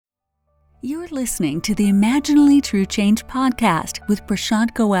You're listening to the Imaginally True Change podcast with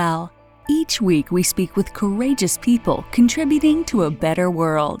Prashant Goel. Each week we speak with courageous people contributing to a better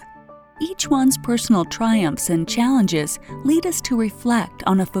world. Each one's personal triumphs and challenges lead us to reflect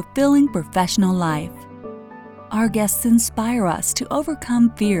on a fulfilling professional life. Our guests inspire us to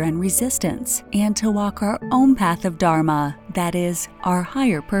overcome fear and resistance and to walk our own path of Dharma, that is, our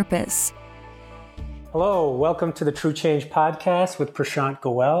higher purpose. Hello, welcome to the True Change podcast with Prashant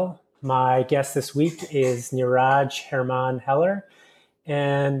Goel. My guest this week is Niraj Herman Heller.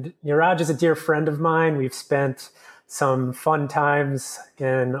 And Niraj is a dear friend of mine. We've spent some fun times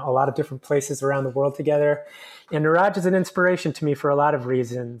in a lot of different places around the world together. And Niraj is an inspiration to me for a lot of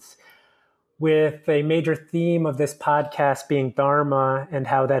reasons, with a major theme of this podcast being Dharma and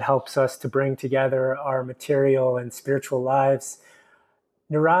how that helps us to bring together our material and spiritual lives.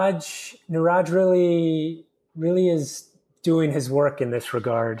 Niraj really is doing his work in this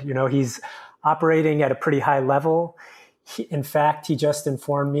regard. You know, he's operating at a pretty high level. In fact, he just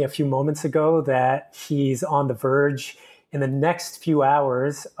informed me a few moments ago that he's on the verge in the next few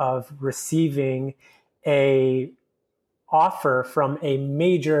hours of receiving a offer from a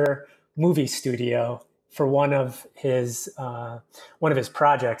major movie studio for one of his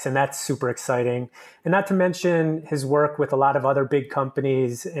projects, and that's super exciting. And not to mention his work with a lot of other big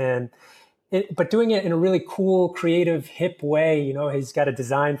companies, but doing it in a really cool, creative, hip way. You know, he's got a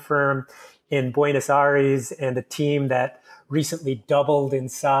design firm in Buenos Aires and a team that recently doubled in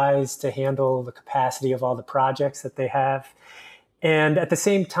size to handle the capacity of all the projects that they have. And at the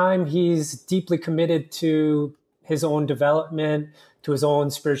same time, he's deeply committed to his own development, to his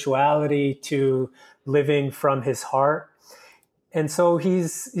own spirituality, to living from his heart. And so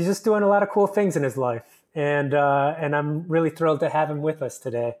he's just doing a lot of cool things in his life. And I'm really thrilled to have him with us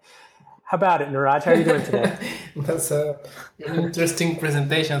today. How about it, Niraj? How are you doing today? That's an interesting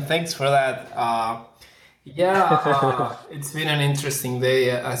presentation. Thanks for that. It's been an interesting day.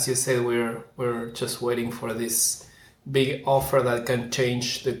 As you said, we're just waiting for this big offer that can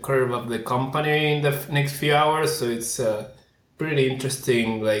change the curve of the company in the next few hours. So it's pretty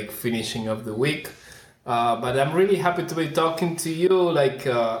interesting, like finishing of the week. But I'm really happy to be talking to you.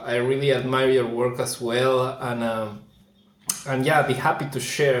 I really admire your work as well, and I'd be happy to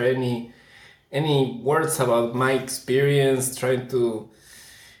share any words about my experience trying to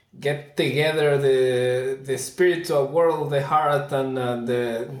get together the spiritual world, the heart, and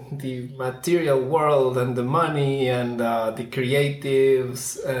the material world, and the money, and the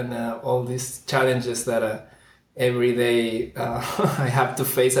creatives, and all these challenges that every day I have to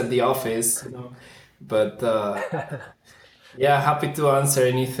face at the office, you know. But happy to answer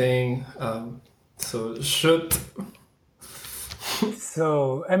anything. So shoot.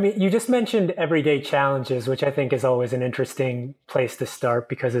 So, I mean, you just mentioned everyday challenges, which I think is always an interesting place to start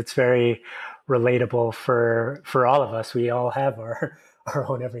because it's very relatable for all of us. We all have our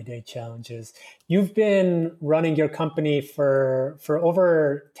own everyday challenges. You've been running your company for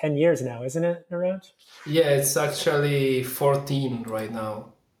over 10 years now, isn't it, Niraj? Yeah, it's actually 14 right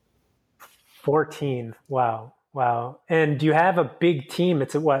now. 14. Wow. And do you have a big team?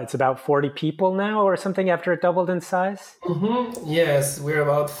 It's about 40 people now or something after it doubled in size? Mm-hmm. Yes, we're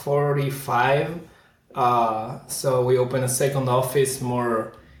about 45. So we open a second office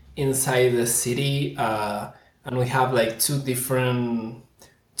more inside the city. And we have like two different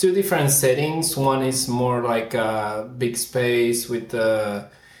settings. One is more like a big space with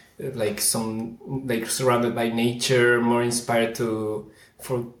surrounded by nature, more inspired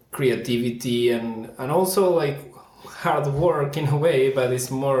for creativity and also like hard work in a way, but it has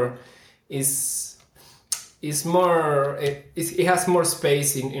more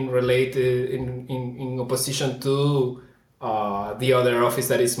space in opposition to the other office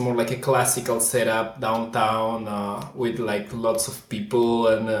that is more like a classical setup downtown with like lots of people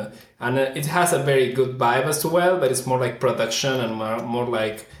and it has a very good vibe as well, but it's more like production and more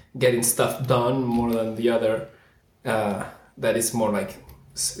like getting stuff done more than the other that is more like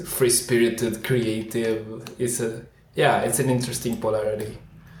free-spirited, creative. It's an interesting polarity.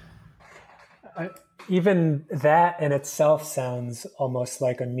 Even that in itself sounds almost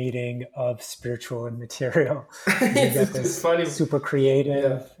like a meeting of spiritual and material. You got this funny. Super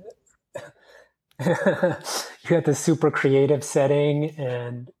creative. Yeah. You got this super creative setting,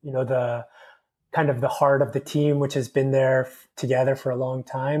 and you know the kind of the heart of the team, which has been there together for a long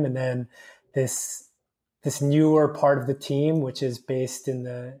time, and then this newer part of the team, which is based in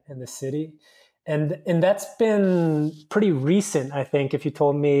the city. And that's been pretty recent, I think. If you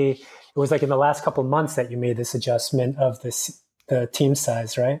told me it was like in the last couple of months that you made this adjustment of the team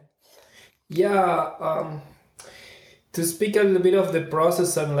size, right? Yeah. to speak a little bit of the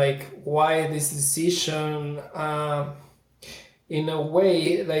process and like why this decision, in a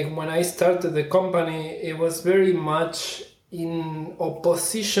way, like when I started the company, it was very much in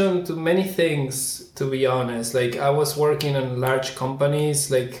opposition to many things, to be honest. Like I was working in large companies,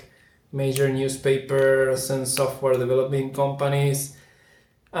 like major newspapers and software development companies.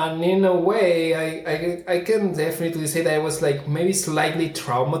 And in a way, I can definitely say that I was like maybe slightly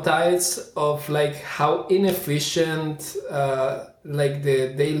traumatized of like how inefficient like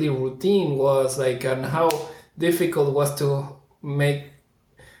the daily routine was, like, and how difficult it was to make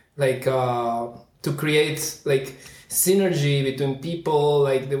like to create like synergy between people.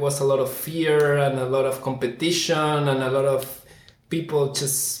 Like there was a lot of fear and a lot of competition and a lot of people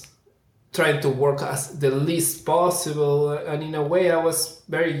just trying to work as the least possible. And in a way, I was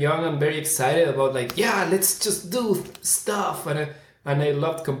very young and very excited about like, yeah, let's just do stuff. And I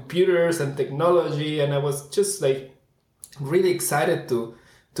loved computers and technology, and I was just like really excited to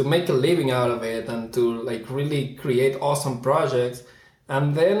make a living out of it and to like really create awesome projects.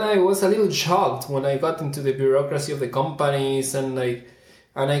 And then I was a little shocked when I got into the bureaucracy of the companies, and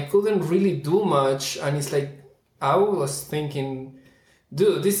I couldn't really do much. And it's like I was thinking,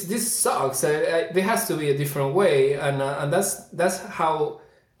 dude, this sucks. There has to be a different way, and that's how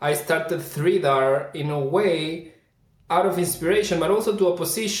I started 3DAR, in a way, out of inspiration, but also to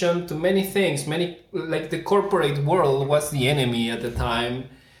opposition to many things. Many, like the corporate world was the enemy at the time,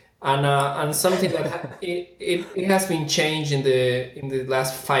 and something that it has been changed in the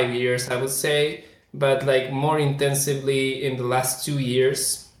last 5 years, I would say, but like more intensively in the last 2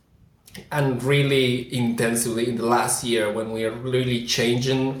 years. And really intensively in the last year, when we are really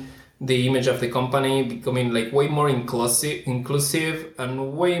changing the image of the company, becoming like way more inclusive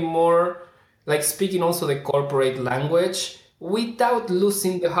and way more like speaking also the corporate language without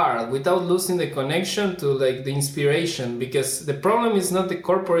losing the heart, without losing the connection to like the inspiration. Because the problem is not the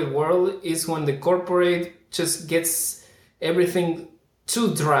corporate world, is when the corporate just gets everything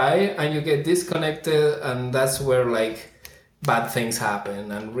too dry and you get disconnected, and that's where like bad things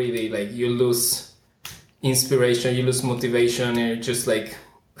happen, and really like you lose inspiration, you lose motivation, and you're just like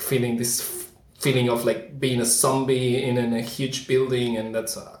feeling this feeling of like being a zombie in a huge building, and that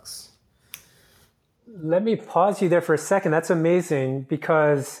sucks. Let me pause you there for a second. That's amazing,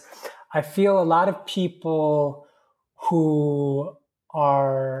 because I feel a lot of people who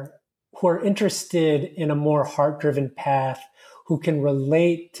are interested in a more heart-driven path, who can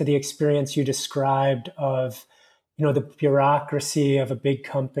relate to the experience you described of, you know, the bureaucracy of a big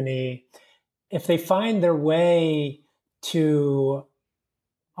company. If they find their way to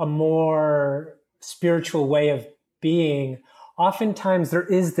a more spiritual way of being, oftentimes there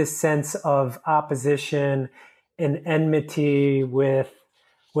is this sense of opposition and enmity with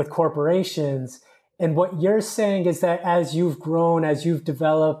corporations. And what you're saying is that as you've grown, as you've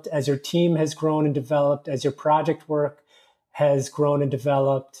developed, as your team has grown and developed, as your project work has grown and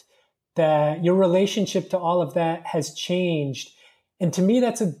developed, that your relationship to all of that has changed. And to me,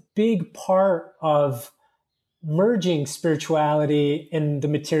 that's a big part of merging spirituality in the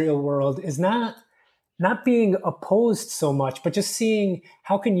material world, is not being opposed so much, but just seeing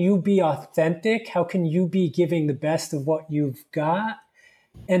how can you be authentic? How can you be giving the best of what you've got?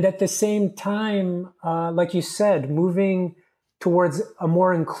 And at the same time, like you said, moving towards a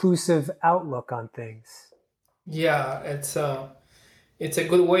more inclusive outlook on things. Yeah, it's a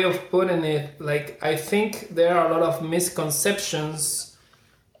good way of putting it. Like, I think there are a lot of misconceptions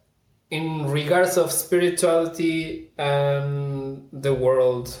in regards of spirituality and the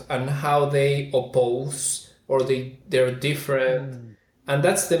world, and how they oppose or they're different. And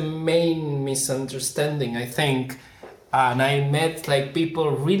that's the main misunderstanding, I think. And I met like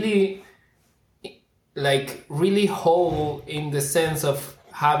people really whole, in the sense of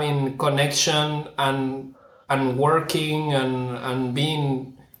having connection and working and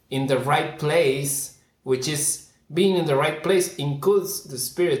being in the right place, which is being in the right place includes the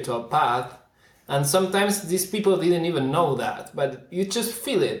spiritual path. And sometimes these people didn't even know that, but you just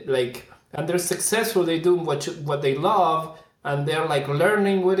feel it, like, and they're successful, they do what they love, and they're like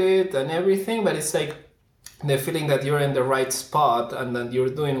learning with it and everything, but it's like the feeling that you're in the right spot and that you're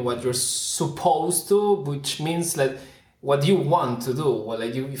doing what you're supposed to, which means that what you want to do, well,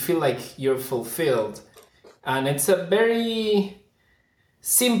 like you feel like you're fulfilled. And it's a very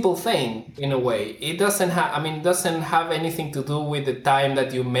simple thing in a way. It doesn't have anything to do with the time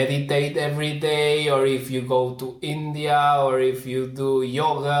that you meditate every day, or if you go to India, or if you do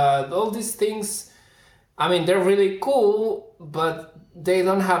yoga. All these things, I mean, they're really cool, but they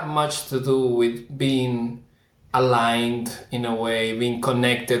don't have much to do with being aligned in a way, being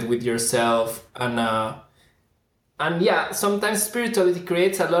connected with yourself. And And yeah, sometimes spirituality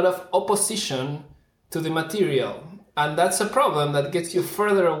creates a lot of opposition to the material. And that's a problem that gets you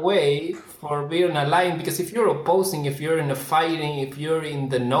further away for being aligned. Because if you're opposing, if you're in a fighting, if you're in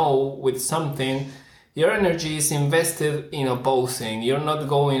the no with something, your energy is invested in opposing. You're not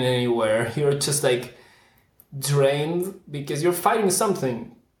going anywhere. You're just like drained because you're fighting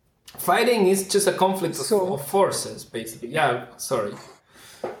something. Fighting is just a conflict of forces, basically. Yeah, sorry.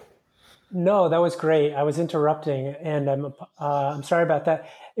 No, that was great. I was interrupting, and I'm sorry about that.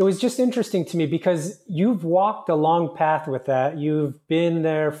 It was just interesting to me because you've walked a long path with that. You've been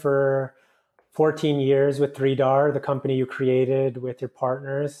there for 14 years with 3DAR, the company you created with your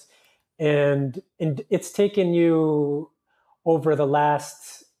partners, and it's taken you over the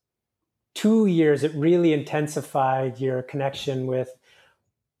last 2 years. It really intensified your connection with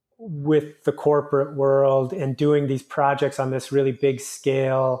the corporate world and doing these projects on this really big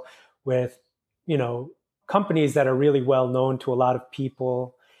scale with, companies that are really well known to a lot of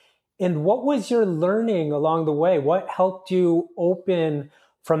people. And what was your learning along the way? What helped you open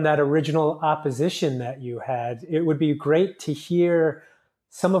from that original opposition that you had? It would be great to hear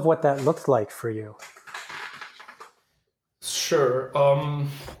some of what that looked like for you. Sure.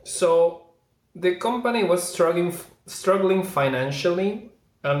 So the company was struggling financially,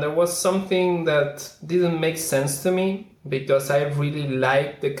 and there was something that didn't make sense to me because I really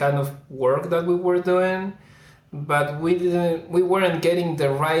liked the kind of work that we were doing, but we weren't getting the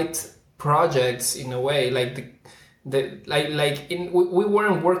right projects in a way. We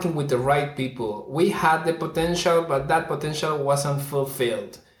weren't working with the right people. We had the potential, but that potential wasn't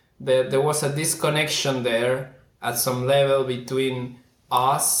fulfilled. There was a disconnection there at some level between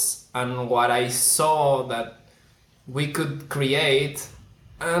us and what I saw that we could create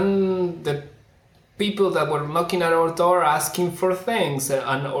and the people that were knocking at our door asking for things,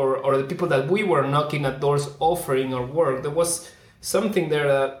 or the people that we were knocking at doors offering our work. There was something there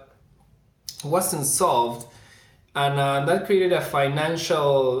that wasn't solved, and that created a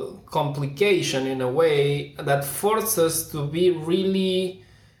financial complication in a way that forced us to be really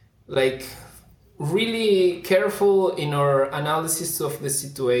careful in our analysis of the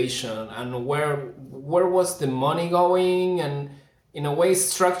situation and where was the money going, and in a way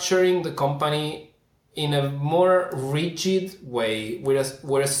structuring the company in a more rigid way with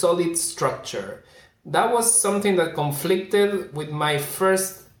a solid structure. That was something that conflicted with my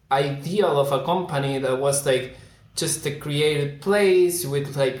first ideal of a company that was just a created place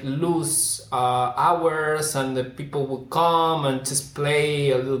with loose hours, and the people would come and just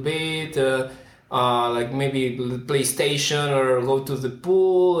play a little bit, maybe PlayStation or go to the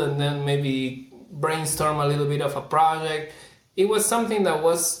pool, and then maybe brainstorm a little bit of a project. It was something that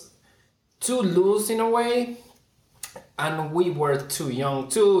was too loose in a way, and we were too young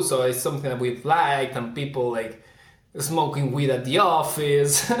too, so it's something that we've liked, and people smoking weed at the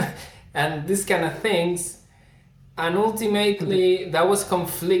office and these kind of things. And ultimately that was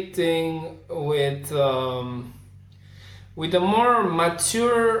conflicting with a more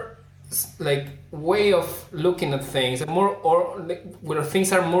mature way of looking at things, where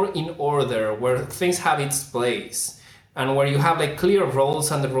things are more in order, where things have its place, and where you have clear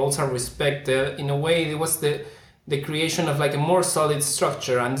roles and the roles are respected. In a way, it was the creation of a more solid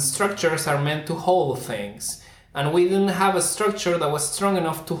structure, and the structures are meant to hold things, and we didn't have a structure that was strong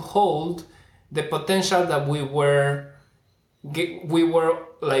enough to hold the potential that we were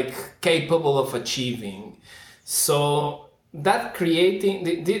capable of achieving. So that creating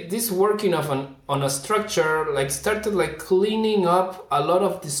this working on a structure started cleaning up a lot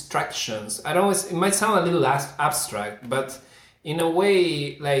of distractions. It might sound a little abstract, but in a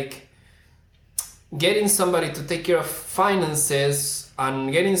way, getting somebody to take care of finances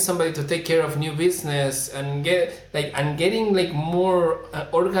and getting somebody to take care of new business and getting more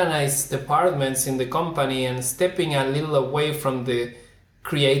organized departments in the company, and stepping a little away from the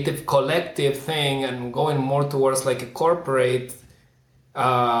creative collective thing and going more towards a corporate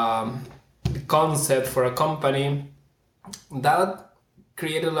concept for a company. That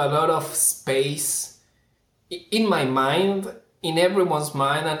created a lot of space in my mind, in everyone's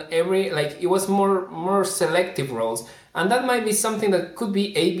mind, and it was more selective roles. And that might be something that could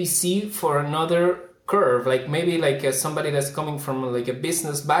be ABC for another curve, maybe somebody that's coming from a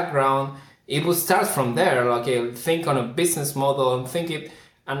business background. It would start from there, think on a business model and think it.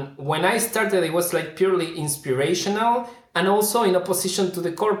 And when I started, it was purely inspirational and also in opposition to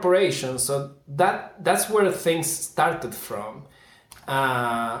the corporation. So that's where things started from.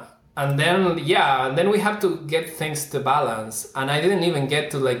 And then we have to get things to balance. And I didn't even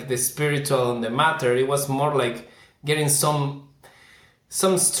get to the spiritual and the matter. It was more getting some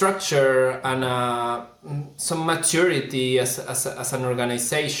some structure and some maturity as an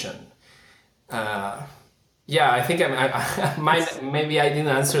organization. I think maybe I didn't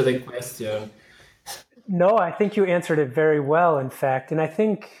answer the question. No, I think you answered it very well, in fact. And I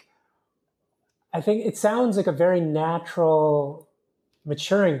think it sounds like a very natural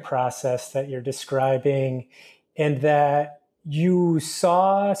maturing process that you're describing, and that you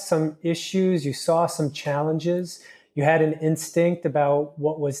saw some issues, you saw some challenges, you had an instinct about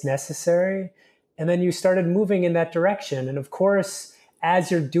what was necessary, and then you started moving in that direction. And of course,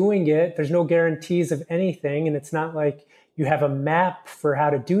 as you're doing it, there's no guarantees of anything, and it's not like you have a map for how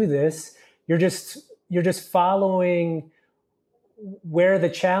to do this. You're just following where the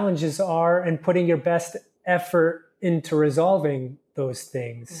challenges are and putting your best effort into resolving those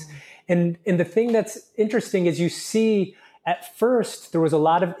things. And the thing that's interesting is you see at first there was a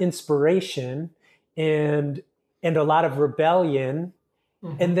lot of inspiration and a lot of rebellion.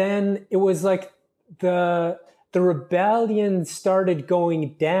 And then it was like the rebellion started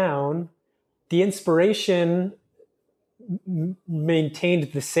going down, the inspiration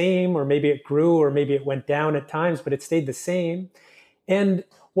maintained the same, or maybe it grew, or maybe it went down at times, but it stayed the same. And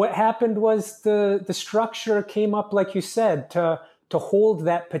what happened was the structure came up, like you said, to hold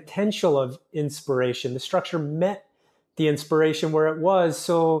that potential of inspiration. The structure met the inspiration where it was,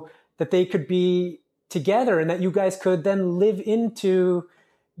 so that they could be together and that you guys could then live into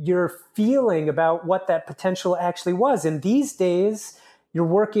your feeling about what that potential actually was. And these days, you're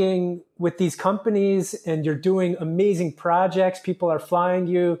working with these companies and you're doing amazing projects. People are flying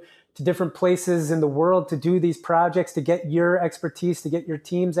you to different places in the world to do these projects, to get your expertise, to get your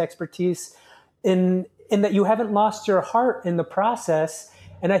team's expertise, in that you haven't lost your heart in the process.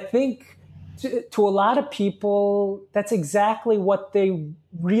 And I think to a lot of people, that's exactly what they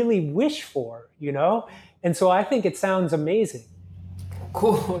really wish for, you know? And so I think it sounds amazing.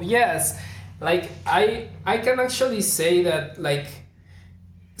 Cool. Yes. Like I can actually say that, like,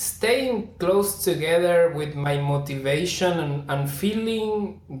 staying close together with my motivation and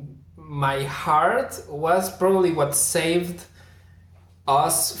feeling my heart was probably what saved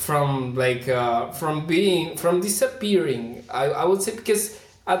us from disappearing. I would say, because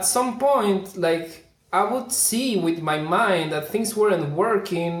at some point, like, I would see with my mind that things weren't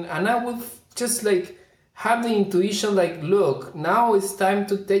working, and I would just like have the intuition, like, look, now it's time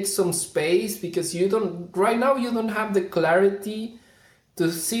to take some space, because right now you don't have the clarity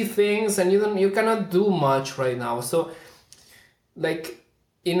to see things, and you cannot do much right now. So, like,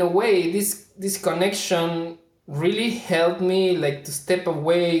 in a way, this connection really helped me, like, to step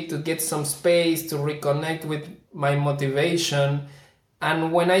away, to get some space, to reconnect with my motivation.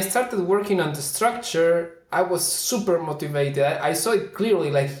 And when I started working on the structure, I was super motivated. I saw it clearly,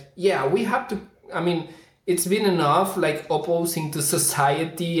 like, yeah, we have to, I mean, it's been enough, like, opposing to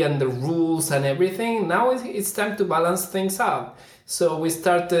society and the rules and everything. Now it's time to balance things out. So we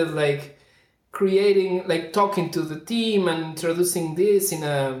started, like, creating, like, talking to the team and introducing this in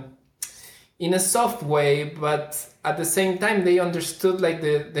a soft way, but at the same time they understood, like,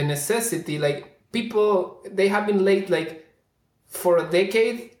 the necessity. Like, people, they have been late, like, for a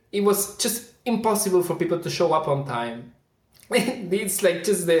decade. It was just impossible for people to show up on time. It's like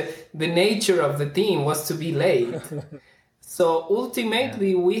just the nature of the team was to be late. So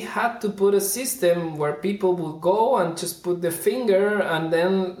ultimately, we had to put a system where people would go and just put the finger and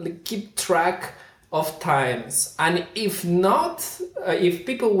then, like, keep track of times. And if not, if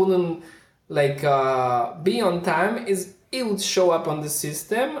people wouldn't, like, be on time, it would show up on the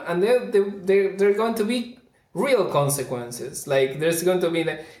system, and they're going to be real consequences. Like, there's going to be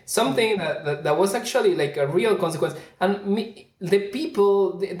something that was actually like a real consequence. And the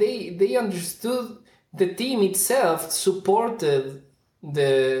people, they understood. The team itself supported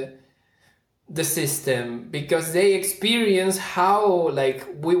the system, because they experienced how, like,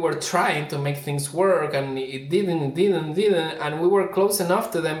 we were trying to make things work, and it didn't, and we were close enough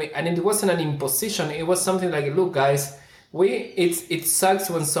to them, and it wasn't an imposition. It was something like, look, guys, it sucks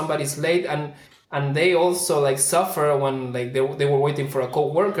when somebody's late, and they also, like, suffer when, like, they were waiting for a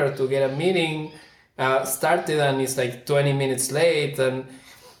co-worker to get a meeting started, and it's like 20 minutes late. And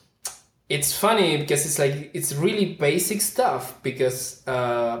it's funny because it's like, it's really basic stuff, because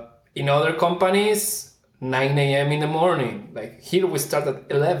in other companies, 9 a.m. in the morning, like, here we start at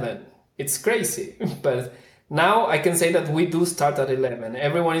 11. It's crazy. But now I can say that we do start at 11.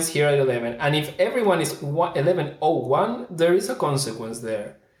 Everyone is here at 11. And if everyone is 11:01, there is a consequence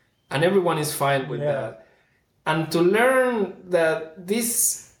there. And everyone is fine with that. And to learn that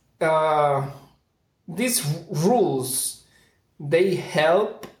these rules, they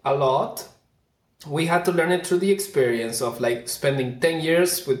help a lot. we had to learn it through the experience of like spending 10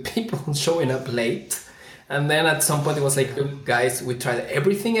 years with people showing up late. And then at some point it was like, look, guys, we tried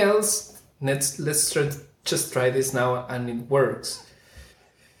everything else. Let's just try this now, and it works.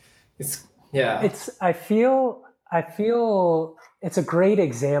 I feel it's a great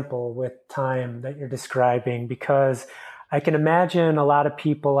example with time that you're describing, because I can imagine a lot of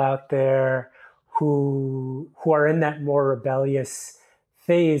people out there who are in that more rebellious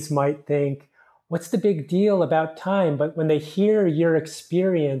phase might think, what's the big deal about time? But when they hear your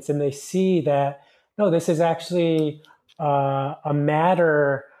experience and they see that, no, this is actually a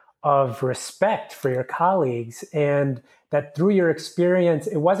matter of respect for your colleagues, and that through your experience,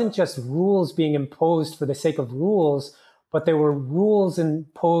 it wasn't just rules being imposed for the sake of rules, but they were rules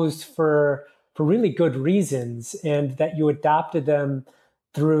imposed for really good reasons, and that you adopted them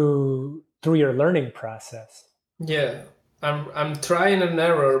through your learning process. Yeah, I'm trying and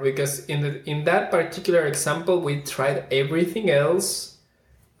error, because in that particular example, we tried everything else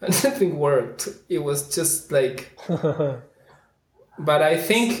and nothing worked. It was just like, but I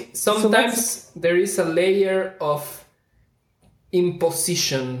think sometimes there is a layer of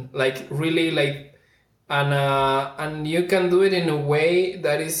imposition, like really like, and you can do it in a way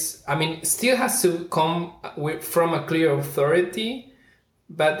that is, I mean, still has to come from a clear authority,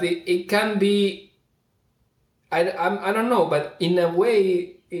 but it can be, I don't know, but in a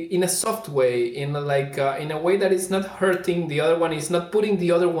way, in a soft way, in a way that is not hurting the other one, is not putting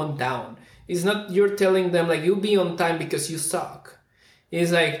the other one down. It's not you're telling them like, you be on time because you suck.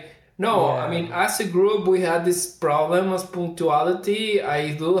 It's like, no, yeah. I mean, as a group, we had this problem of punctuality.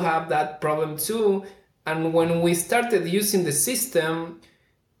 I do have that problem too. And when we started using the system,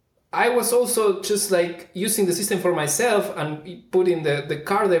 I was also just like using the system for myself and putting the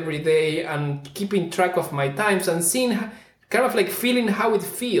card every day and keeping track of my times and seeing, kind of like feeling how it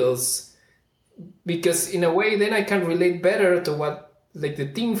feels. Because in a way, then I can relate better to what like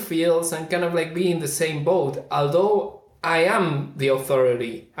the team feels and kind of like be in the same boat. Although I am the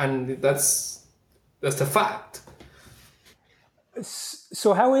authority, and that's the fact.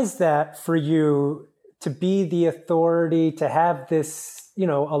 So how is that for you, to be the authority, to have this, a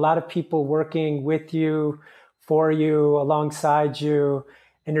lot of people working with you, for you, alongside you,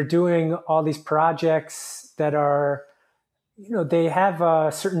 and you're doing all these projects that are, they have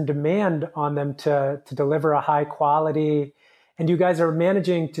a certain demand on them to deliver a high quality, and you guys are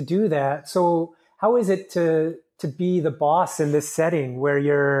managing to do that. So how is it to be the boss in this setting where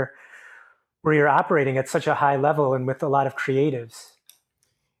you're operating at such a high level and with a lot of creatives?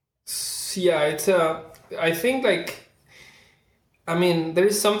 Yeah, I think like, I mean, there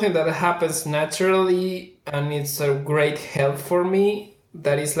is something that happens naturally, and it's a great help for me.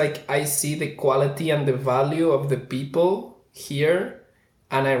 That is like, I see the quality and the value of the people here,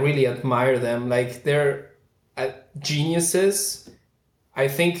 and I really admire them. Like, they're geniuses. I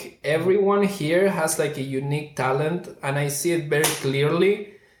think everyone here has like a unique talent, and I see it very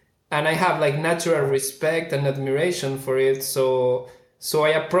clearly, and I have like natural respect and admiration for it. So I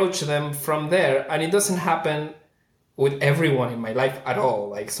approach them from there, and it doesn't happen with everyone in my life at all.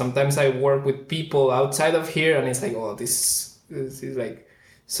 Like, sometimes I work with people outside of here, and it's like, oh, this is like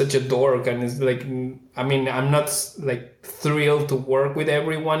such a dork, and it's like, I mean, I'm not like thrilled to work with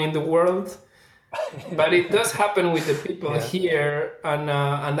everyone in the world. But it does happen with the people here, and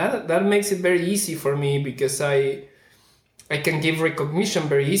that makes it very easy for me, because I can give recognition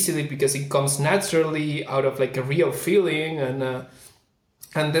very easily, because it comes naturally out of like a real feeling, and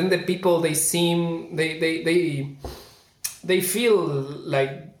then the people, they feel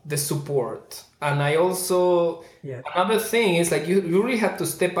like the support. And I also, another thing is like, you really have to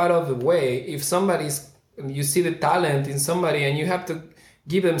step out of the way. If you see the talent in somebody, and you have to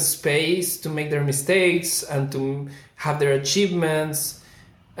give them space to make their mistakes and to have their achievements,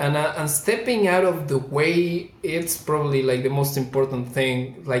 and stepping out of the way, it's probably like the most important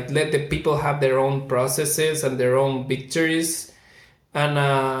thing. Like, let the people have their own processes and their own victories, and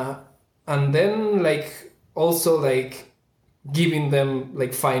then like also like giving them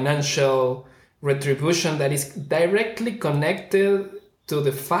like financial retribution that is directly connected to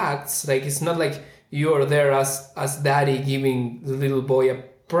the facts. Like, it's not like you're there as daddy giving the little boy a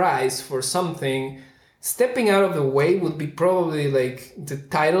prize for something. Stepping out of the way would be probably like the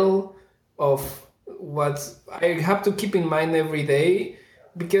title of what I have to keep in mind every day,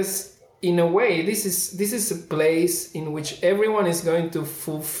 because in a way, this is a place in which everyone is going to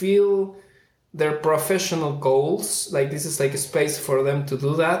fulfill their professional goals. Like, this is like a space for them to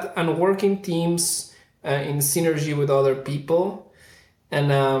do that, and work in teams in synergy with other people.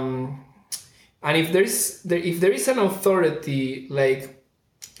 And if there is an authority like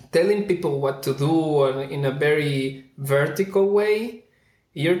telling people what to do in a very vertical way,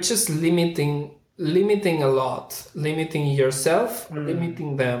 you're just limiting a lot, limiting yourself,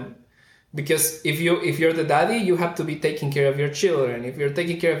 limiting them. Because if you're the daddy, you have to be taking care of your children. If you're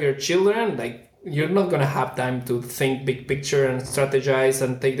taking care of your children, like, you're not gonna have time to think big picture and strategize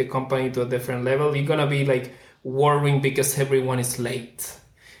and take the company to a different level. You're gonna be like worrying because everyone is late.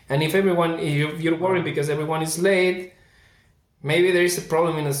 And if you're worried because everyone is late, maybe there is a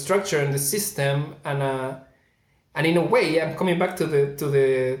problem in the structure and the system. And in a way, I'm coming back to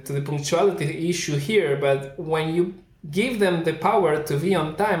the punctuality issue here. But when you give them the power to be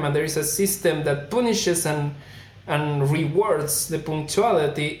on time, and there is a system that punishes and rewards the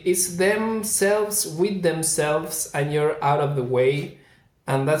punctuality, it's themselves with themselves, and you're out of the way.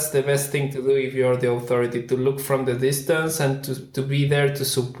 And that's the best thing to do if you're the authority, to look from the distance and to be there to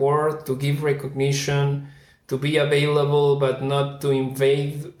support, to give recognition, to be available, but not to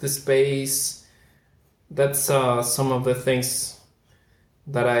invade the space. That's some of the things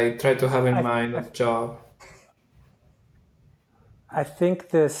that I try to have in mind of job. I think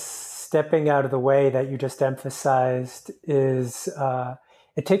this stepping out of the way that you just emphasized is,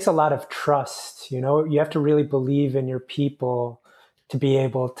 it takes a lot of trust. You know, you have to really believe in your people to be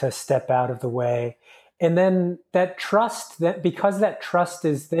able to step out of the way. And then that trust, that because that trust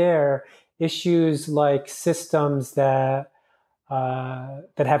is there, issues like systems that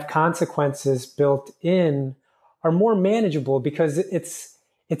have consequences built in are more manageable, because it's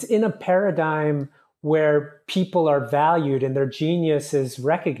in a paradigm where people are valued and their genius is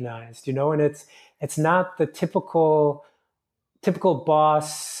recognized, you know, and it's not the typical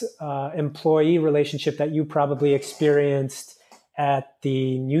boss employee relationship that you probably experienced at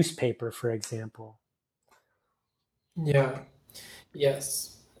the newspaper, for example. Yeah.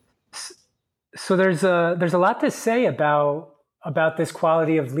 Yes. So there's a lot to say about this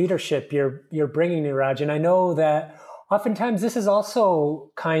quality of leadership you're bringing, Neeraj, and I know that oftentimes this is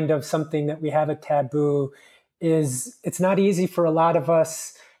also kind of something that we have a taboo. Is it's not easy for a lot of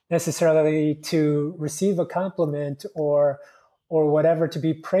us necessarily to receive a compliment or whatever, to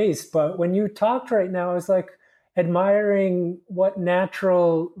be praised. But when you talked right now, I was like admiring what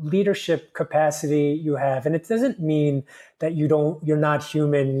natural leadership capacity you have. And it doesn't mean that you're not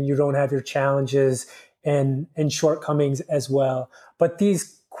human, you don't have your challenges and shortcomings as well. But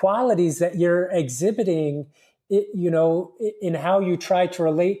these qualities that you're exhibiting, you know, in how you try to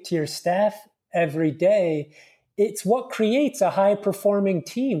relate to your staff every day, it's what creates a high-performing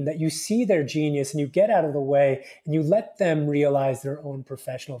team, that you see their genius and you get out of the way and you let them realize their own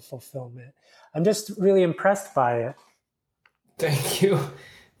professional fulfillment. I'm just really impressed by it. Thank you.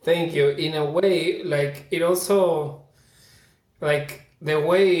 Thank you. In a way, like, it also, like, the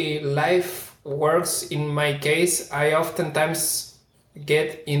way life works in my case, I oftentimes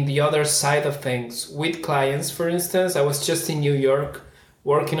get in the other side of things with clients. For instance, I was just in New York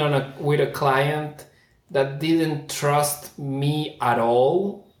working with a client that didn't trust me at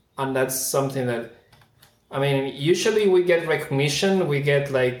all. And that's something that, I mean, usually we get recognition, we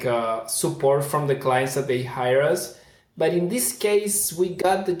get like support from the clients that they hire us. But in this case, we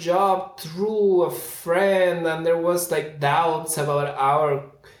got the job through a friend, and there was like doubts about our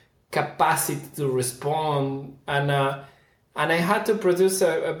capacity to respond. And I had to produce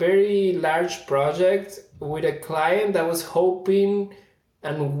a very large project with a client that was hoping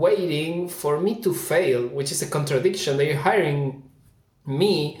and waiting for me to fail, which is a contradiction. They're hiring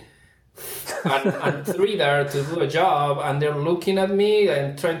me and three there to do a job, and they're looking at me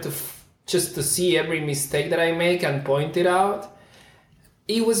and trying to just to see every mistake that I make and point it out.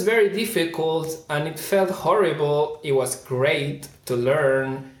 It was very difficult and it felt horrible. It was great to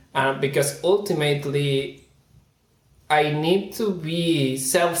learn, because ultimately I need to be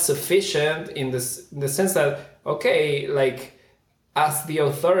self-sufficient in the sense that, okay, like, as the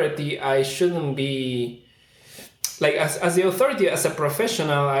authority, I shouldn't be like, as the authority, as a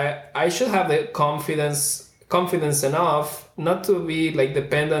professional, I should have the confidence enough not to be like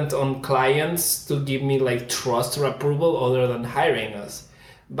dependent on clients to give me like trust or approval other than hiring us.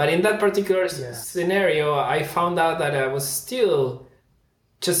 But in that particular scenario, I found out that I was still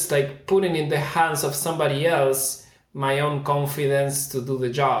just like putting in the hands of somebody else my own confidence to do the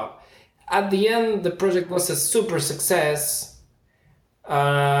job. At the end, the project was a super success.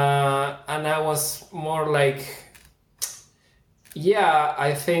 And I was more like, yeah,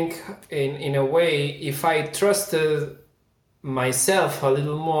 I think in a way, if I trusted myself a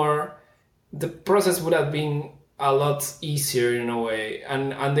little more, the process would have been a lot easier in a way.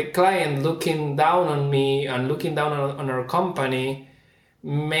 And the client looking down on me and looking down on our company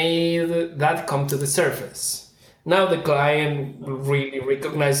made that come to the surface. now the client really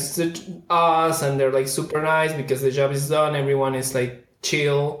recognizes us, and they're like super nice because the job is done. Everyone is like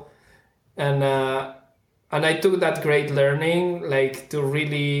chill, and I took that great learning, like to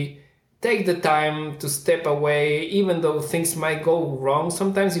really take the time to step away, even though things might go wrong.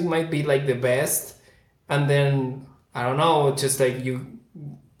 Sometimes it might be like the best, and then I don't know, just like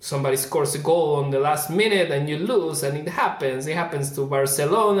somebody scores a goal on the last minute and you lose, and it happens to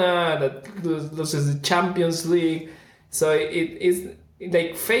Barcelona that loses the Champions League. So it is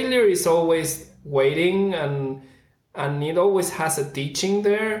like failure is always waiting, and it always has a teaching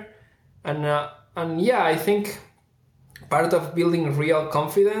there. And yeah, I think part of building real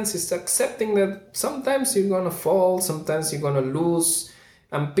confidence is accepting that sometimes you're gonna fall, sometimes you're gonna lose,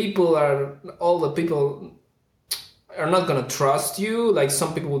 and all the people are not gonna trust you. Like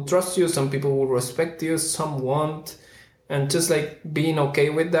some people will trust you, some people will respect you, some won't, and just like being okay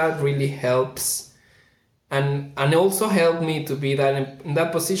with that really helps. And also helped me to be in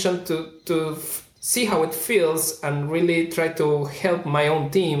that position to see how it feels and really try to help my own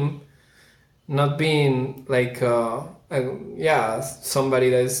team, not being like somebody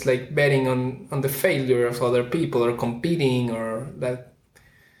that's like betting on the failure of other people or competing or that.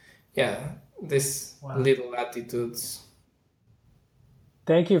 This little attitudes.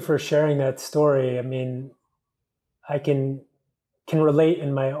 Thank you for sharing that story. I mean, I can relate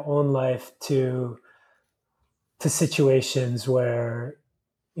in my own life to situations where,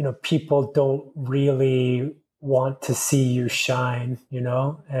 you know, people don't really want to see you shine, you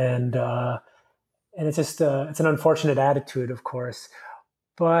know, and it's just it's an unfortunate attitude, of course.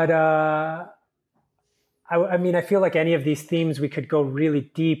 But I mean, I feel like any of these themes we could go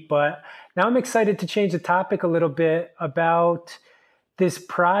really deep, but now I'm excited to change the topic a little bit about this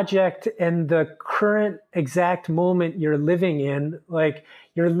project and the current exact moment you're living in. Like,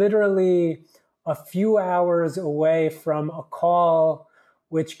 you're literally a few hours away from a call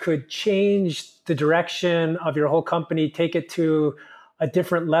which could change the direction of your whole company, take it to a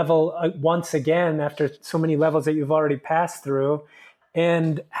different level once again after so many levels that you've already passed through.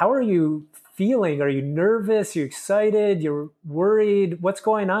 And how are you feeling? Are you nervous? Are you excited? You're worried? What's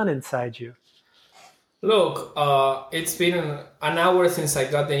going on inside you? Look, it's been an hour since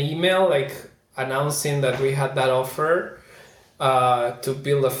I got the email, like announcing that we had that offer to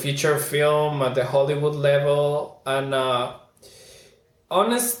build a feature film at the Hollywood level. And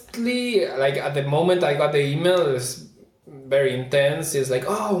honestly, like at the moment I got the email, it was very intense. It's like,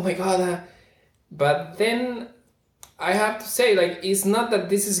 oh my God. But then I have to say, like, it's not that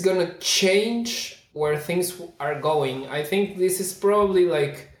this is gonna change where things are going. I think this is probably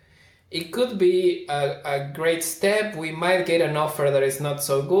like, it could be a great step. We might get an offer that is not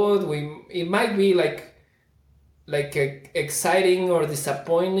so good. It might be like exciting or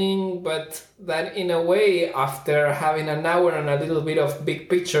disappointing, but that in a way, after having an hour and a little bit of big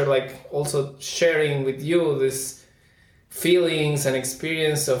picture, like also sharing with you this feelings and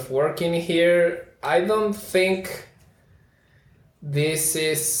experience of working here, I don't think this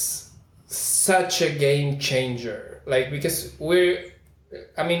is such a game changer. Like, because every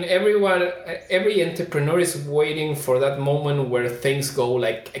entrepreneur is waiting for that moment where things go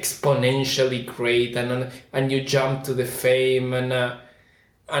like exponentially great and you jump to the fame and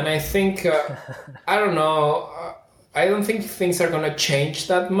I think I don't know, I don't think things are gonna change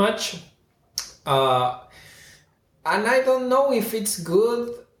that much, and I don't know if it's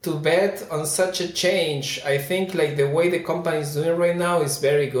good to bet on such a change. I think like the way the company is doing right now is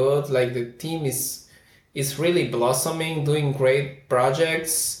very good. Like the team is really blossoming, doing great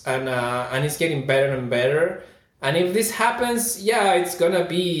projects, and it's getting better and better. And if this happens, yeah, it's gonna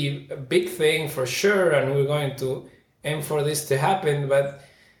be a big thing for sure, and we're going to aim for this to happen, but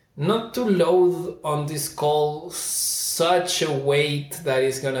not to load on this call such a weight that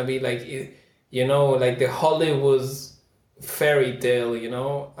is gonna be like, you know, like the Hollywood fairy tale, you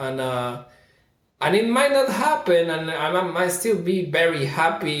know, and it might not happen, and I might still be very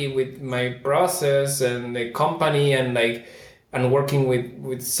happy with my process and the company and working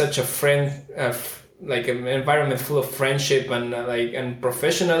with such a friend, like an environment full of friendship and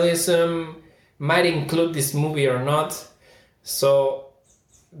professionalism. Might include this movie or not. So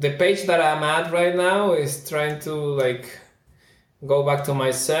the page that I'm at right now is trying to like go back to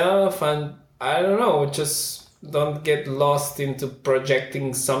myself, and I don't know, just don't get lost into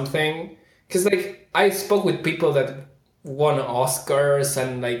projecting something. Because like I spoke with people that won Oscars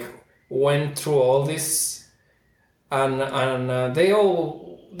and like went through all this, and they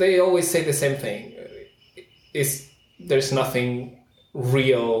always say the same thing: there's nothing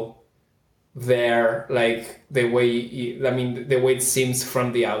real there, like the way it seems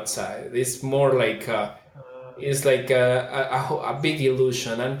from the outside. It's more like is like a big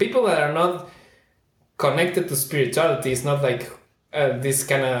illusion. And people that are not connected to spirituality is not like this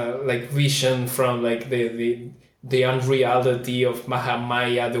kind of like vision from like the unreality of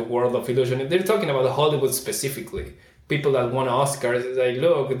Mahamaya, the world of illusion. They're talking about Hollywood specifically. People that won Oscars is like,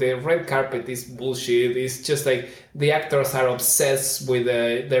 look, the red carpet is bullshit. It's just like the actors are obsessed with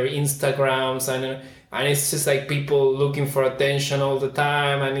their Instagrams, and it's just like people looking for attention all the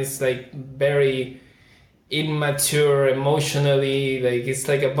time, and it's like very immature emotionally. Like it's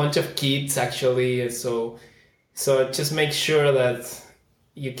like a bunch of kids actually. So just make sure that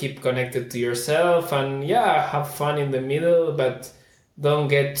you keep connected to yourself, and have fun in the middle, but don't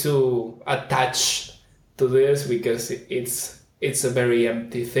get too attached to this because it's a very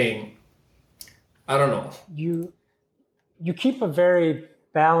empty thing. I don't know. You keep a very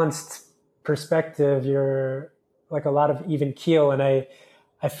balanced perspective. You're like a lot of even keel, and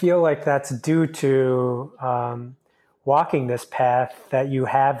I feel like that's due to walking this path, that you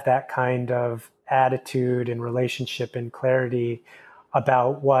have that kind of attitude and relationship and clarity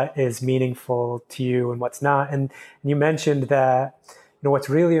about what is meaningful to you and what's not. And you mentioned that, what's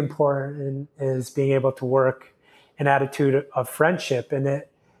really important is being able to work an attitude of friendship. And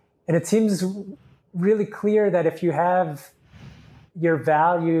it seems really clear that if you have your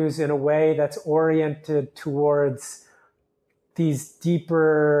values in a way that's oriented towards these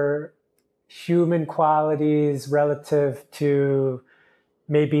deeper human qualities relative to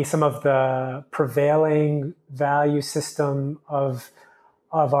maybe some of the prevailing value system of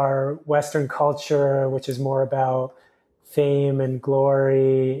our Western culture, which is more about fame and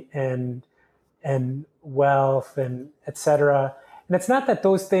glory and wealth and etc. And it's not that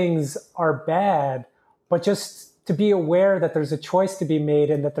those things are bad, but just to be aware that there's a choice to be made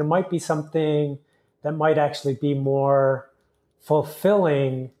and that there might be something that might actually be more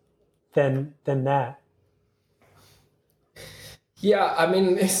fulfilling than that. Yeah, I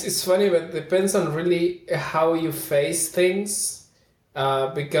mean, it's funny, but it depends on really how you face things.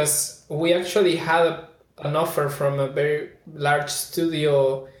 Because we actually had an offer from a very large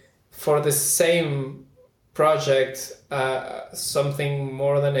studio for the same project something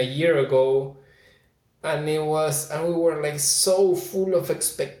more than a year ago. And we were like so full of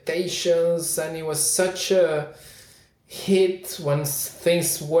expectations, and it was such a hit when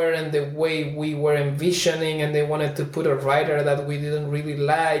things weren't the way we were envisioning, and they wanted to put a writer that we didn't really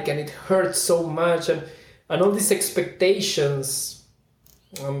like, and it hurt so much, and all these expectations.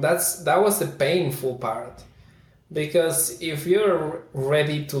 And that was the painful part, because if you're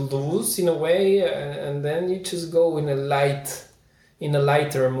ready to lose in a way, and then you just go in a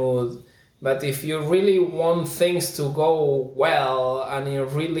lighter mood. But if you really want things to go well, and you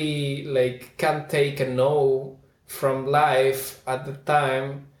really like can't take a no from life at the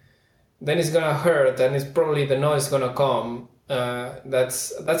time, then it's gonna hurt, and it's probably the no is gonna come.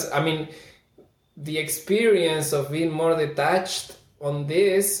 That's I mean, the experience of being more detached on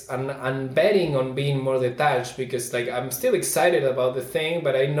this and betting on being more detached, because like I'm still excited about the thing,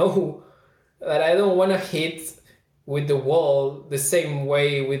 but I know that I don't want to hit with the wall the same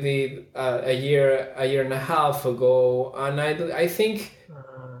way we did a year and a half ago. And I think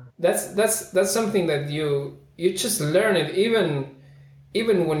that's something that you just learn it,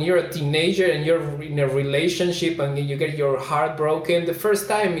 even when you're a teenager and you're in a relationship and you get your heart broken. The first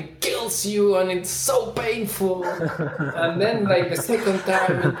time it kills you and it's so painful, and then like the second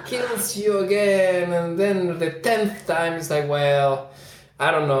time it kills you again, and then the 10th time it's like, well, I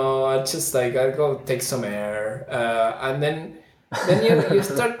don't know, I'll go take some air, and then you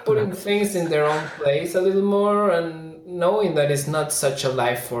start putting things in their own place a little more, and knowing that it's not such a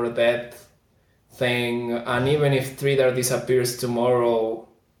life or death thing. And even if Tridar disappears tomorrow,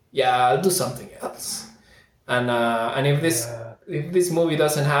 I'll do something else. And if this movie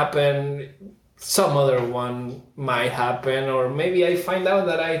doesn't happen, some other one might happen, or maybe I find out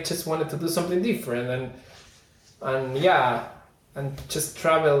that I just wanted to do something different, and just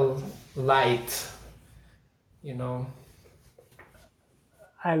travel light,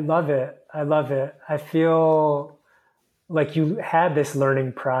 I love it. I feel like you had this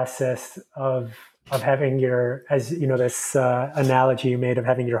learning process of having your, as you know, this analogy you made of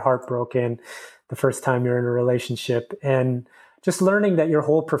having your heart broken the first time you're in a relationship, and just learning that your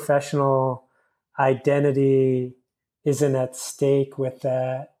whole professional identity isn't at stake with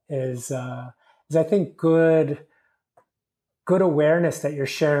that is I think good awareness that you're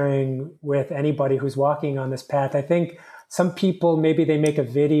sharing with anybody who's walking on this path. I think some people, maybe they make a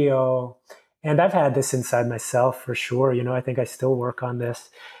video, and I've had this inside myself for sure. I think I still work on this.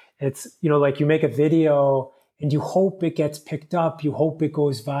 It's, like you make a video and you hope it gets picked up. You hope it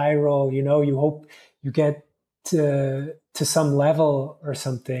goes viral. You hope you get to some level or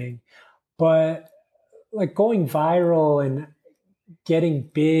something. But like going viral and getting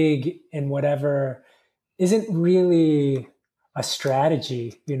big and whatever isn't really a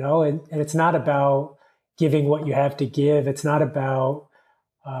strategy, and it's not about giving what you have to give. It's not about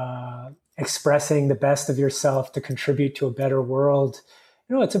expressing the best of yourself to contribute to a better world.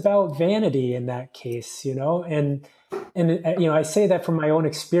 It's about vanity in that case, and I say that from my own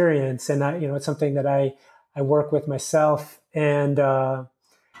experience, and it's something that I work with myself, and I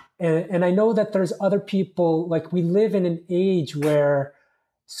know that there's other people. Like, we live in an age where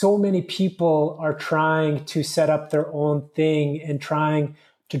so many people are trying to set up their own thing and trying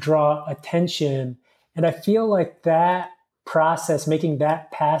to draw attention. And I feel like that process, making that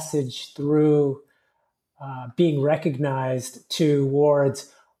passage through being recognized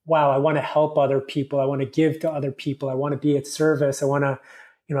towards, wow, I want to help other people. I want to give to other people. I want to be at service. I want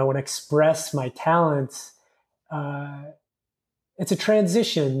to express my talents. It's a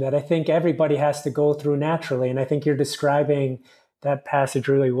transition that I think everybody has to go through naturally. And I think you're describing that passage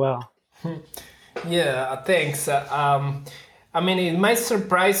really well. Yeah, thanks. It might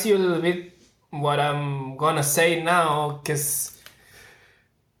surprise you a little bit what I'm gonna say now, because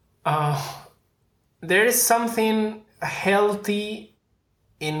there is something healthy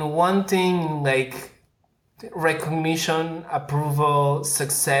in wanting like recognition, approval,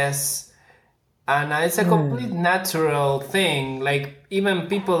 success. And it's a complete natural thing. Like, even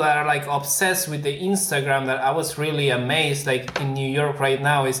people that are like obsessed with the Instagram, that I was really amazed. Like in New York right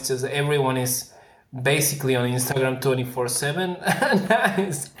now, it's just everyone is basically on Instagram 24/7. And that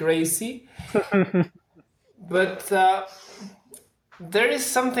is crazy. But there is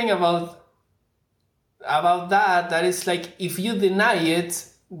something about that is like, if you deny it,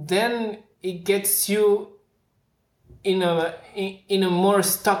 then it gets you in a more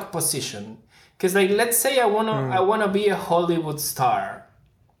stuck position. Because, like, let's say I wanna be a Hollywood star,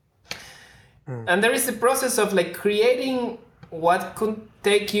 and there is the process of like creating what could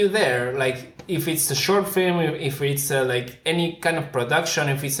take you there. Like, if it's a short film, if it's like any kind of production,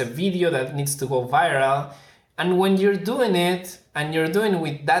 if it's a video that needs to go viral, and when you're doing it and you're doing it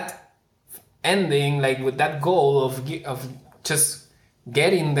with that ending, like with that goal of just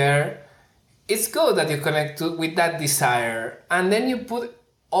getting there, it's good that you connect with that desire, and then you put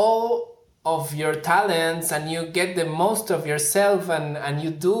all of your talents and you get the most of yourself, and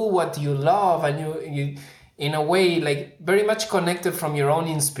you do what you love, and you in a way like very much connected from your own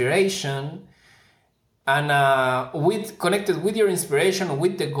inspiration, and connected with your inspiration,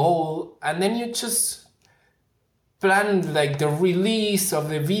 with the goal, and then you just plan like the release of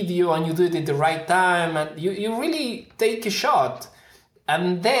the video, and you do it at the right time, and you really take a shot.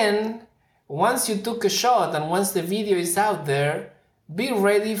 And then once you took a shot and once the video is out there, be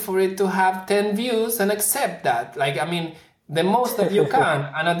ready for it to have 10 views and accept that. Like, the most that you can.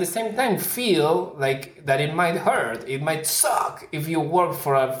 And at the same time, feel like that it might hurt. It might suck if you work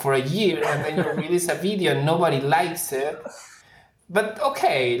for a year and then you release a video and nobody likes it. But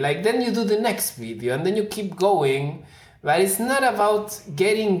okay, like, then you do the next video and then you keep going. But it's not about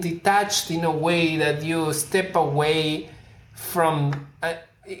getting detached in a way that you step away from,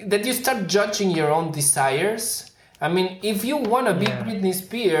 that you start judging your own desires. If you want to be Britney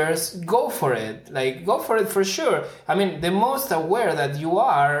Spears, go for it. Like, go for it for sure. The most aware that you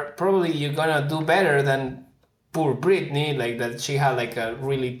are, probably you're going to do better than poor Britney, like that she had like a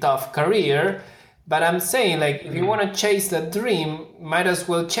really tough career. But I'm saying, like, if you want to chase that dream, might as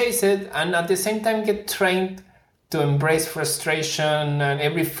well chase it, and at the same time get trained to embrace frustration. And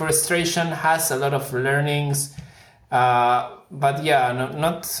every frustration has a lot of learnings. But yeah,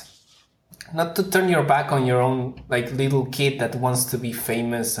 not to turn your back on your own like little kid that wants to be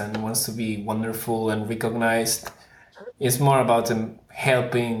famous and wants to be wonderful and recognized. It's more about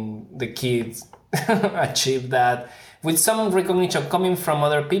helping the kids achieve that, with some recognition coming from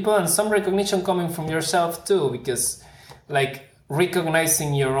other people and some recognition coming from yourself too, because like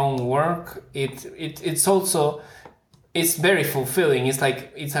recognizing your own work, it's also, it's very fulfilling. It's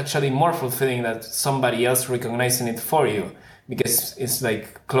like, it's actually more fulfilling that somebody else recognizing it for you, because it's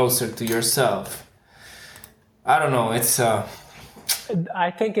like closer to yourself. I don't know.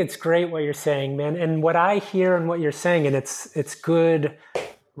 I think it's great what you're saying, man. And what I hear and what you're saying, and it's good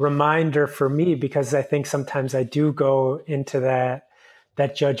reminder for me, because I think sometimes I do go into that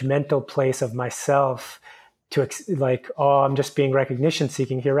judgmental place of myself to like, oh, I'm just being recognition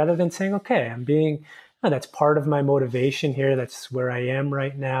seeking here, rather than saying, okay, that's part of my motivation here. That's where I am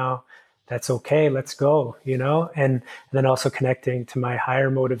right now. That's okay. Let's go, and then also connecting to my higher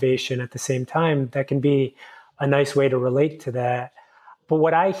motivation at the same time. That can be a nice way to relate to that. But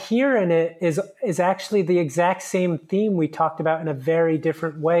what I hear in it is actually the exact same theme we talked about in a very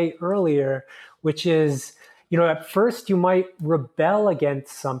different way earlier, which is, at first you might rebel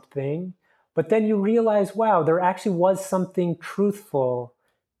against something, but then you realize, wow, there actually was something truthful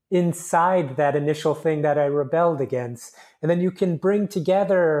inside that initial thing that I rebelled against. And then you can bring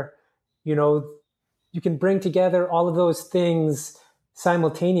together, all of those things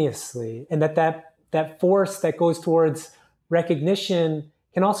simultaneously. And that force that goes towards recognition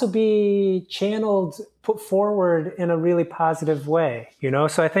can also be channeled, put forward in a really positive way,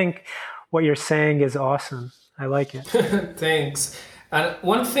 So I think what you're saying is awesome. I like it. Thanks. And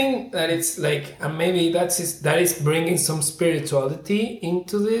one thing that it's like, and maybe that is bringing some spirituality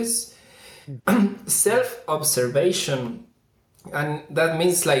into this, self-observation. And that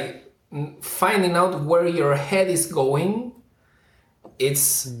means like finding out where your head is going. It's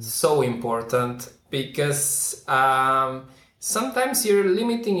so important because sometimes you're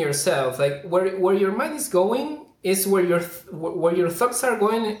limiting yourself. Like where your mind is going is where your thoughts are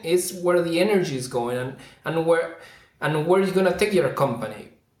going, is where the energy is going, and where you're gonna take your company.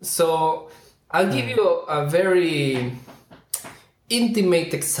 So I'll give you a very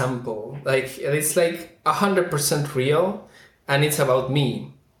intimate example. Like it's like 100% real, and it's about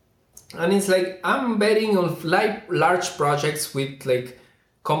me. And it's like I'm betting on large projects with like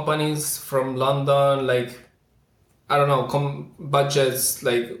companies from London, like I don't know, budgets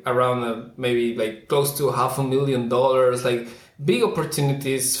like around maybe like close to $500,000, like big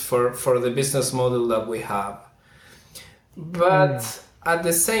opportunities for the business model that we have. But at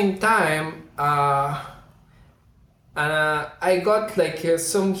the same time, I got like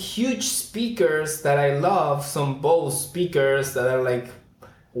some huge speakers that I love, some Bose speakers that are like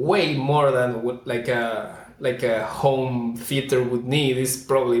way more than like a home theater would need. It's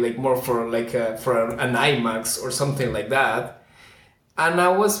probably like more for an IMAX or something like that. And I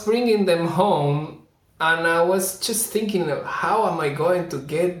was bringing them home, and I was just thinking, how am I going to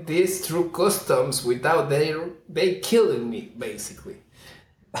get this through customs without they killing me, basically.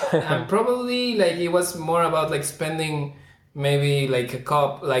 And probably like it was more about like spending maybe like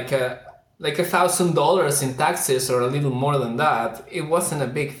 $1,000 in taxes or a little more than that. It wasn't a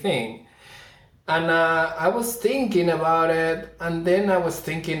big thing. And I was thinking about it, and then I was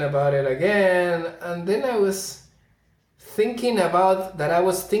thinking about it again, and then I was thinking about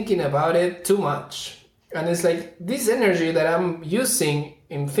it too much. And it's like this energy that I'm using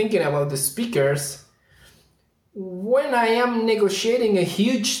in thinking about the speakers, when I am negotiating a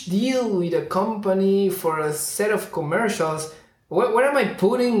huge deal with a company for a set of commercials, where am I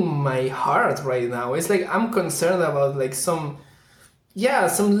putting my heart right now? It's like I'm concerned about like some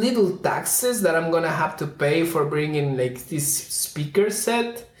little taxes that I'm gonna have to pay for bringing like this speaker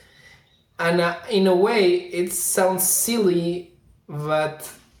set. And in a way it sounds silly, but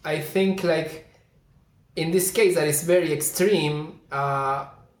I think like in this case that is very extreme,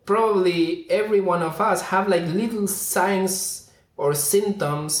 probably every one of us have like little signs or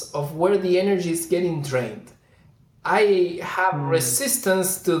symptoms of where the energy is getting drained. I have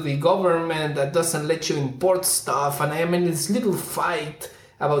resistance to the government that doesn't let you import stuff, and I am in this little fight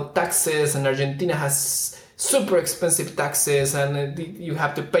about taxes, and Argentina has super expensive taxes, and you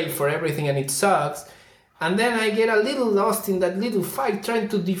have to pay for everything, and it sucks. And then I get a little lost in that little fight trying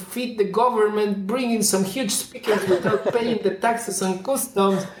to defeat the government, bringing some huge speakers without paying the taxes and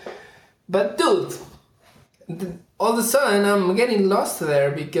customs. But dude, all of a sudden I'm getting lost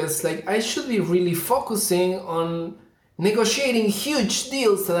there, because like I should be really focusing on negotiating huge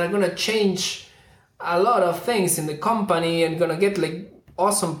deals that are gonna change a lot of things in the company and gonna get like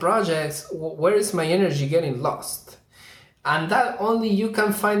awesome projects. Where is my energy getting lost? And that only you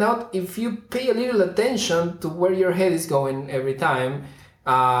can find out if you pay a little attention to where your head is going every time,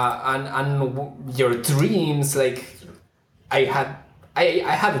 and your dreams. Like I had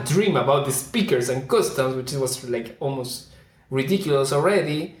a dream about the speakers and customs, which was like almost ridiculous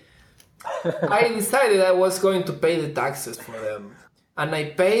already. I decided I was going to pay the taxes for them, and I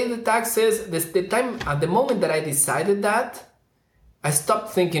paid the taxes. At the moment that I decided that, I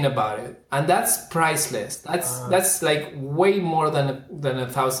stopped thinking about it, and that's priceless. That's like way more than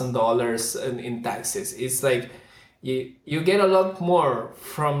 $1,000 in taxes. It's like you get a lot more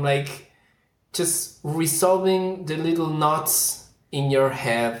from like just resolving the little knots in your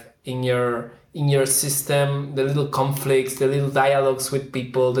head, in your system, the little conflicts, the little dialogues with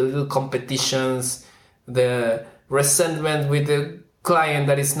people, the little competitions, the resentment with the client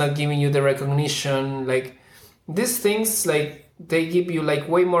that is not giving you the recognition. Like these things, like they give you like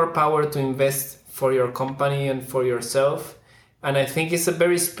way more power to invest for your company and for yourself. And I think it's a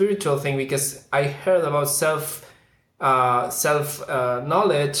very spiritual thing, because I heard about self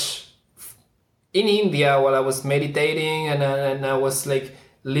knowledge in India while I was meditating, and I was like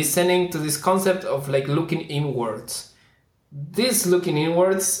listening to this concept of like looking inwards. This looking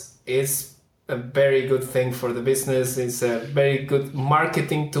inwards is a very good thing for the business. It's a very good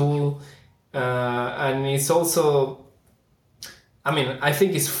marketing tool, and it's also, I mean, I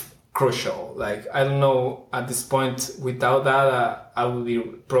think it's crucial. Like, I don't know, at this point, without that, I would be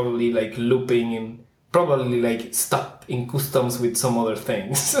probably like looping and probably like stuck in customs with some other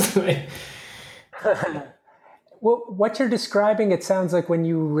things. Like, Well, what you're describing, it sounds like when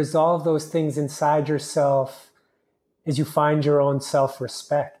you resolve those things inside yourself, is you find your own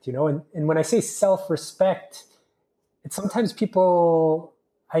self-respect, you know? And when I say self-respect, it's sometimes people,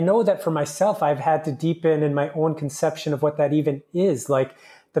 I know that for myself, I've had to deepen in my own conception of what that even is. Like,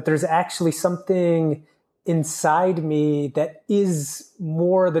 that there's actually something inside me that is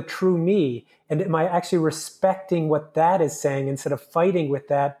more the true me. And am I actually respecting what that is saying instead of fighting with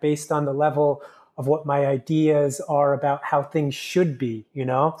that based on the level of what my ideas are about how things should be, you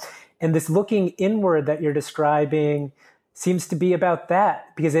know? And this looking inward that you're describing seems to be about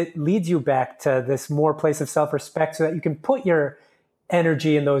that, because it leads you back to this more place of self-respect so that you can put your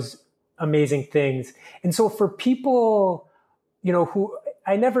energy in those amazing things. And so for people, you know, who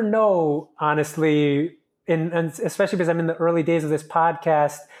I never know, honestly, and especially because I'm in the early days of this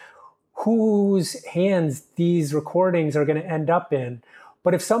podcast, whose hands these recordings are going to end up in.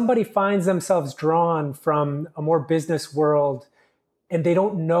 But if somebody finds themselves drawn from a more business world and they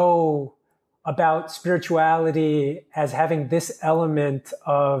don't know about spirituality as having this element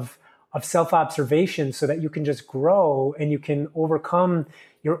of self-observation so that you can just grow and you can overcome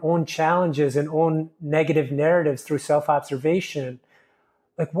your own challenges and own negative narratives through self-observation,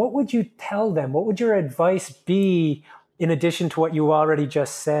 like, what would you tell them? What would your advice be in addition to what you already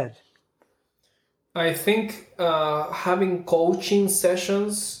just said? I think having coaching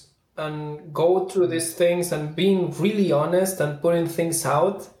sessions and go through these things and being really honest and putting things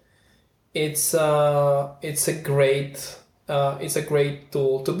out, it's a great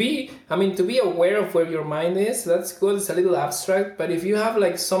tool to be. I mean, to be aware of where your mind is. That's good. It's a little abstract, but if you have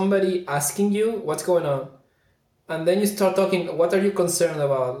like somebody asking you what's going on, and then you start talking, what are you concerned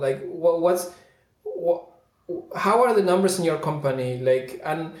about? Like, how are the numbers in your company? Like,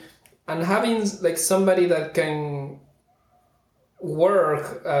 and having like somebody that can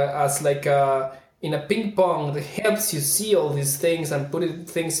work as like in a ping pong that helps you see all these things and put it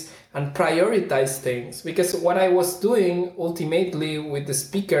things and prioritize things. Because what I was doing ultimately with the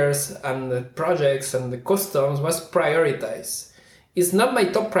speakers and the projects and the customs was prioritize. It's not my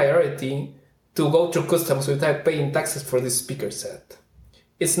top priority to go through customs without paying taxes for this speaker set.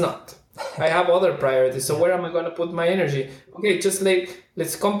 It's not. I have other priorities. So where am I going to put my energy? Okay, just like,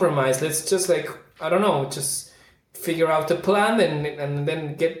 let's compromise. Let's just like, I don't know, just figure out a plan and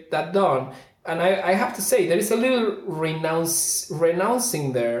then get that done. And I have to say, there is a little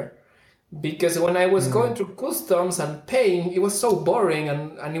renouncing there, because when I was going through customs and paying, it was so boring,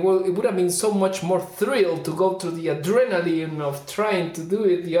 and it would have been so much more thrill to go through the adrenaline of trying to do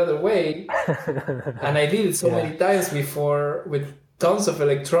it the other way. And I did it so many times before with tons of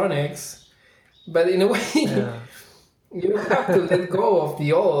electronics. But in a way, you have to let go of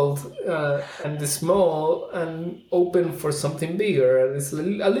the old and the small and open for something bigger. There's a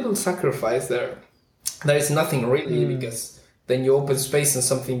little sacrifice there. There is nothing really, because then you open space and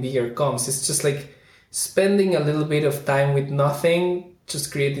something bigger comes. It's just like spending a little bit of time with nothing,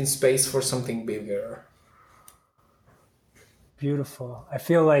 just creating space for something bigger. Beautiful. I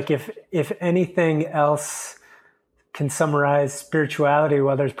feel like if anything else can summarize spirituality,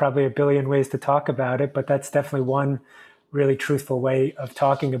 well, there's probably a billion ways to talk about it, but that's definitely one really truthful way of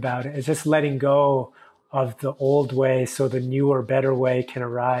talking about it. It's just letting go of the old way so the newer, better way can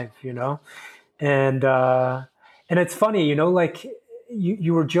arrive, you know? And it's funny, you know, like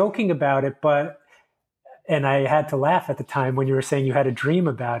you were joking about it, and I had to laugh at the time when you were saying you had a dream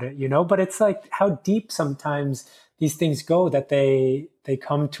about it, you know, but it's like how deep sometimes these things go that they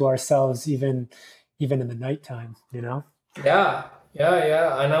come to ourselves even in the nighttime, you know? Yeah.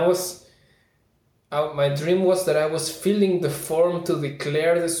 And my dream was that I was filling the form to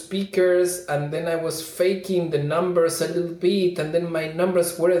declare the speakers, and then I was faking the numbers a little bit, and then my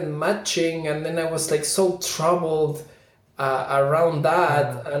numbers weren't matching, and then I was like so troubled around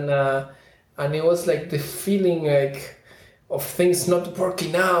that, and it was like the feeling like of things not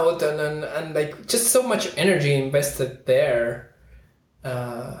working out, and like just so much energy invested there.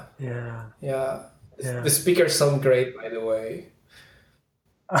 The speakers sound great, by the way.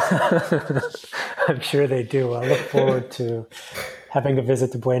 I'm sure they do. I look forward to having a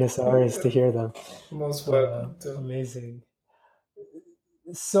visit to Buenos Aires to hear them. Most welcome. Amazing.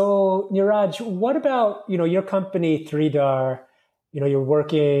 So, Niraj, what about, your company 3DAR? You're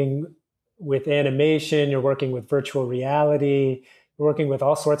working with animation, you're working with virtual reality, you're working with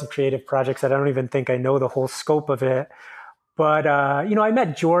all sorts of creative projects that I don't even think I know the whole scope of it. But, I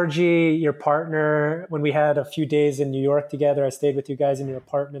met Georgie, your partner, when we had a few days in New York together. I stayed with you guys in your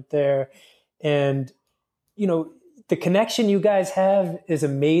apartment there. And, the connection you guys have is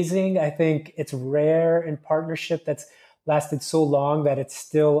amazing. I think it's rare in partnership that's lasted so long that it's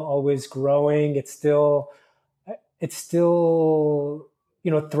still always growing. It's still,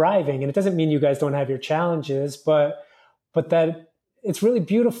 thriving. And it doesn't mean you guys don't have your challenges, but that it's really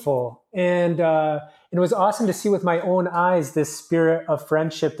beautiful. And it was awesome to see with my own eyes this spirit of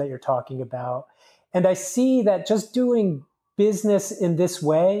friendship that you're talking about. And I see that just doing business in this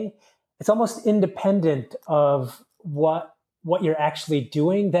way, it's almost independent of what you're actually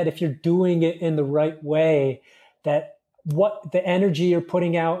doing, that if you're doing it in the right way, that what the energy you're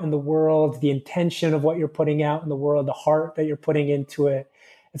putting out in the world, the intention of what you're putting out in the world, the heart that you're putting into it,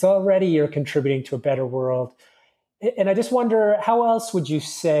 it's already you're contributing to a better world. And I just wonder, how else would you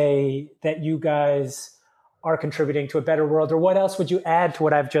say that you guys are contributing to a better world, or what else would you add to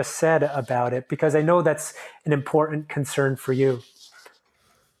what I've just said about it? Because I know that's an important concern for you.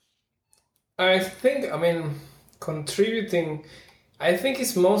 Contributing, I think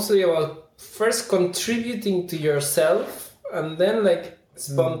it's mostly about first contributing to yourself, and then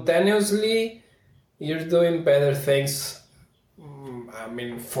spontaneously you're doing better things.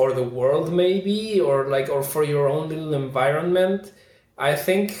 For the world maybe, or for your own little environment. I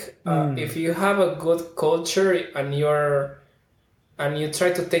think if you have a good culture and you try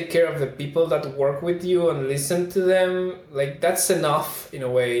to take care of the people that work with you and listen to them, that's enough in a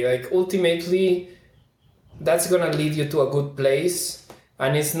way. Ultimately, that's gonna lead you to a good place.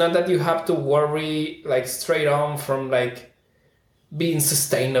 And it's not that you have to worry straight on from being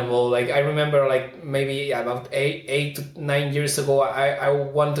sustainable. I remember maybe about 8 to 9 years ago, I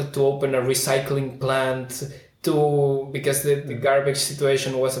wanted to open a recycling plant because the garbage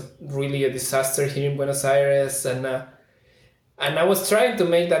situation was really a disaster here in Buenos Aires, and I was trying to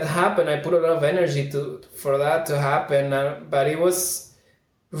make that happen. I put a lot of energy for that to happen, but it was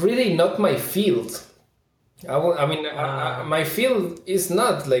really not my field. My field is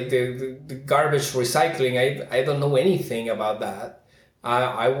not the garbage recycling. I don't know anything about that.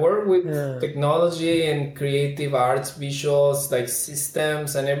 I work with technology and creative arts, visuals,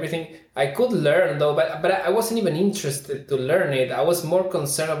 systems and everything. I could learn though, but I wasn't even interested to learn it. I was more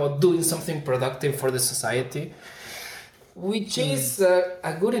concerned about doing something productive for the society, which is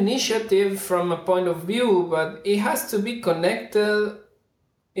a good initiative from a point of view, but it has to be connected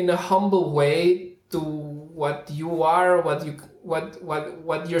in a humble way to what you are,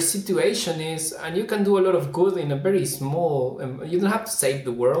 what your situation is, and you can do a lot of good in a very small. You don't have to save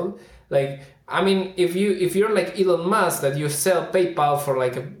the world. If you're like Elon Musk, that you sell PayPal for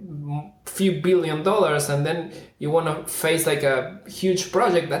a few $1 billion, and then you want to face a huge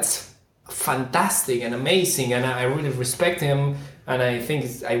project, that's fantastic and amazing, and I really respect him, and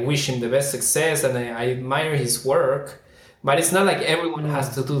I wish him the best success, and I admire his work. But it's not everyone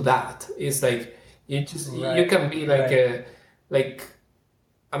has to do that. It's you can be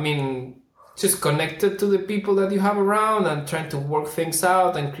just connected to the people that you have around and trying to work things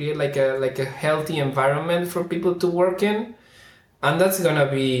out and create a healthy environment for people to work in, and it's gonna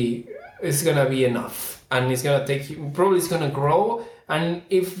be enough, and it's gonna take you, probably it's gonna grow, and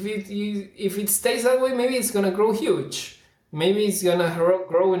if it stays that way, maybe it's gonna grow huge. Maybe it's gonna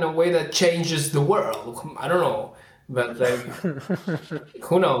grow in a way that changes the world. I don't know. But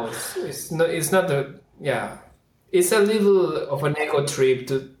who knows? It's not it's a little of an ego trip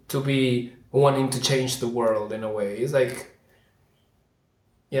to be wanting to change the world in a way. It's I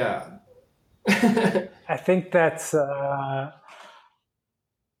think that's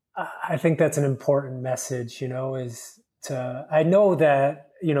an important message. I know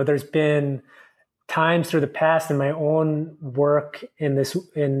that there's been times through the past in my own work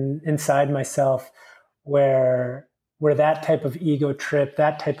inside myself where that type of ego trip,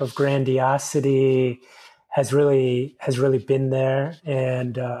 that type of grandiosity has really been there,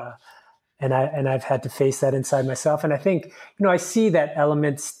 and I've had to face that inside myself. And I think I see that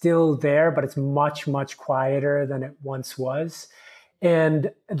element still there, but it's much, much quieter than it once was.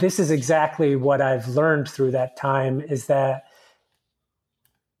 And this is exactly what I've learned through that time, is that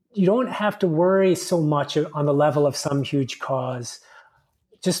you don't have to worry so much on the level of some huge cause.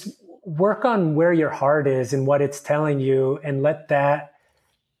 Just work on where your heart is and what it's telling you, and let that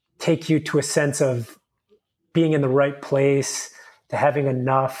take you to a sense of being in the right place, to having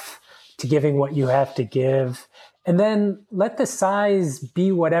enough, to giving what you have to give. And then let the size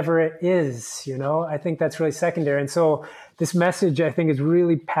be whatever it is, I think that's really secondary. And so this message, I think, is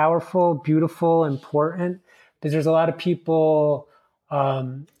really powerful, beautiful, important, because there's a lot of people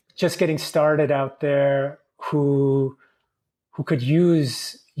just getting started out there who could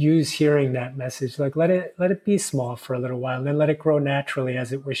use hearing that message. Like, let it be small for a little while, and then let it grow naturally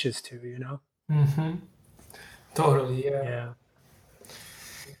as it wishes to, Mm-hmm. Totally, Yeah.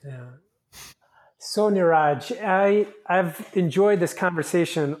 So Niraj, I've enjoyed this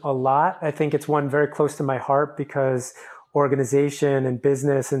conversation a lot. I think it's one very close to my heart because organization and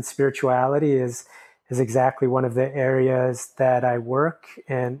business and spirituality is exactly one of the areas that I work.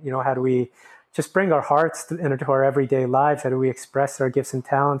 And, how do we just bring our hearts into our everyday lives? How do we express our gifts and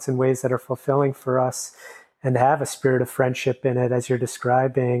talents in ways that are fulfilling for us and have a spirit of friendship in it, as you're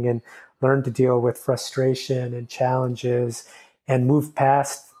describing, and learn to deal with frustration and challenges and move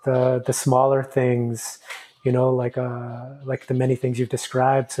past the smaller things, like the many things you've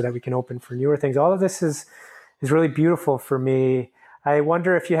described, so that we can open for newer things. All of this is really beautiful for me. I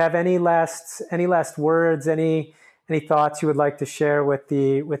wonder if you have any last words, any thoughts you would like to share with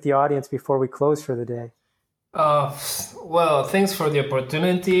the audience before we close for the day. Well, thanks for the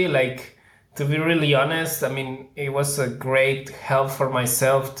opportunity. Like, to be really honest, I mean, it was a great help for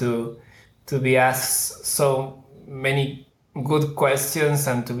myself to be asked so many good questions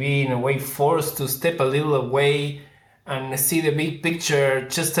and to be in a way forced to step a little away and see the big picture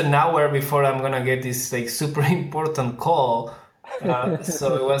just an hour before I'm gonna get this like super important call.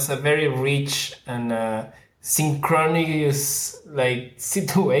 So it was a very rich and synchronous like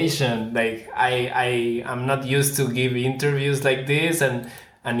situation. Like I am not used to give interviews like this, and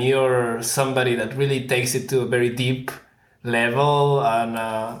you're somebody that really takes it to a very deep level, and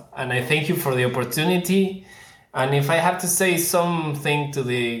I thank you for the opportunity. And if I have to say something to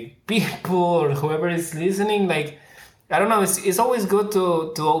the people or whoever is listening, like, I don't know, it's always good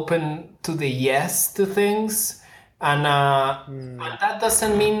to open to the yes to things. And that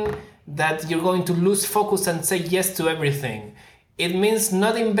doesn't mean that you're going to lose focus and say yes to everything. It means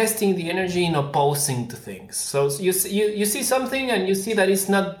not investing the energy in opposing to things. So you see something and you see that it's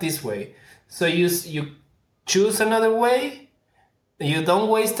not this way. So you choose another way. You don't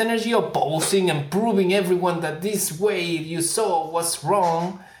waste energy opposing and proving everyone that this way you saw was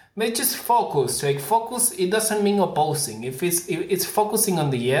wrong. But just focus. Like, focus, it doesn't mean opposing. If it's focusing on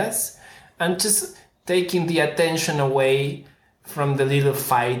the yes and just taking the attention away from the little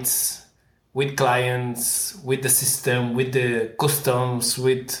fights with clients, with the system, with the customs,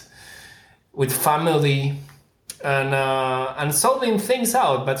 with family, and solving things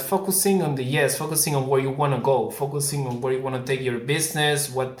out, but focusing on the yes, focusing on where you want to go, focusing on where you want to take your business,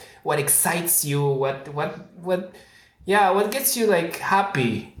 what excites you, what gets you like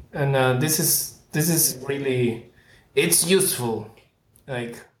happy, and this is really, it's useful,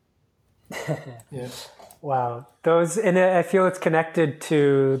 like. Yeah. Wow. And I feel it's connected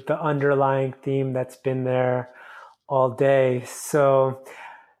to the underlying theme that's been there all day. So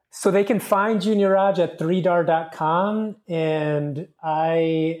they can find you, Niraj, at 3dar.com. And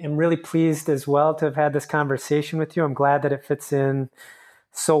I am really pleased as well to have had this conversation with you. I'm glad that it fits in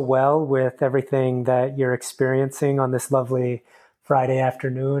so well with everything that you're experiencing on this lovely Friday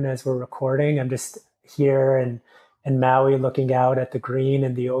afternoon as we're recording. I'm just here in Maui looking out at the green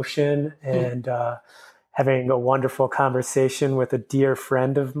and the ocean and having a wonderful conversation with a dear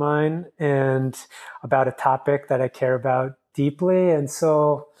friend of mine and about a topic that I care about deeply. And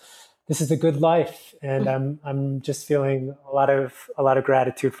so this is a good life. And I'm just feeling a lot of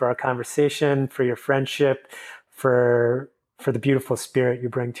gratitude for our conversation, for your friendship, for the beautiful spirit you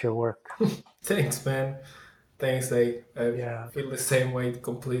bring to your work. Thanks, man. Thanks. I feel the same way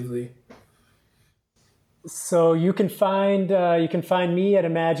completely. So you can find me at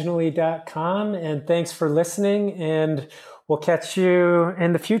imaginally.com, and thanks for listening, and we'll catch you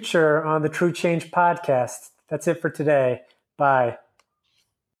in the future on the True Change podcast. That's it for today. Bye.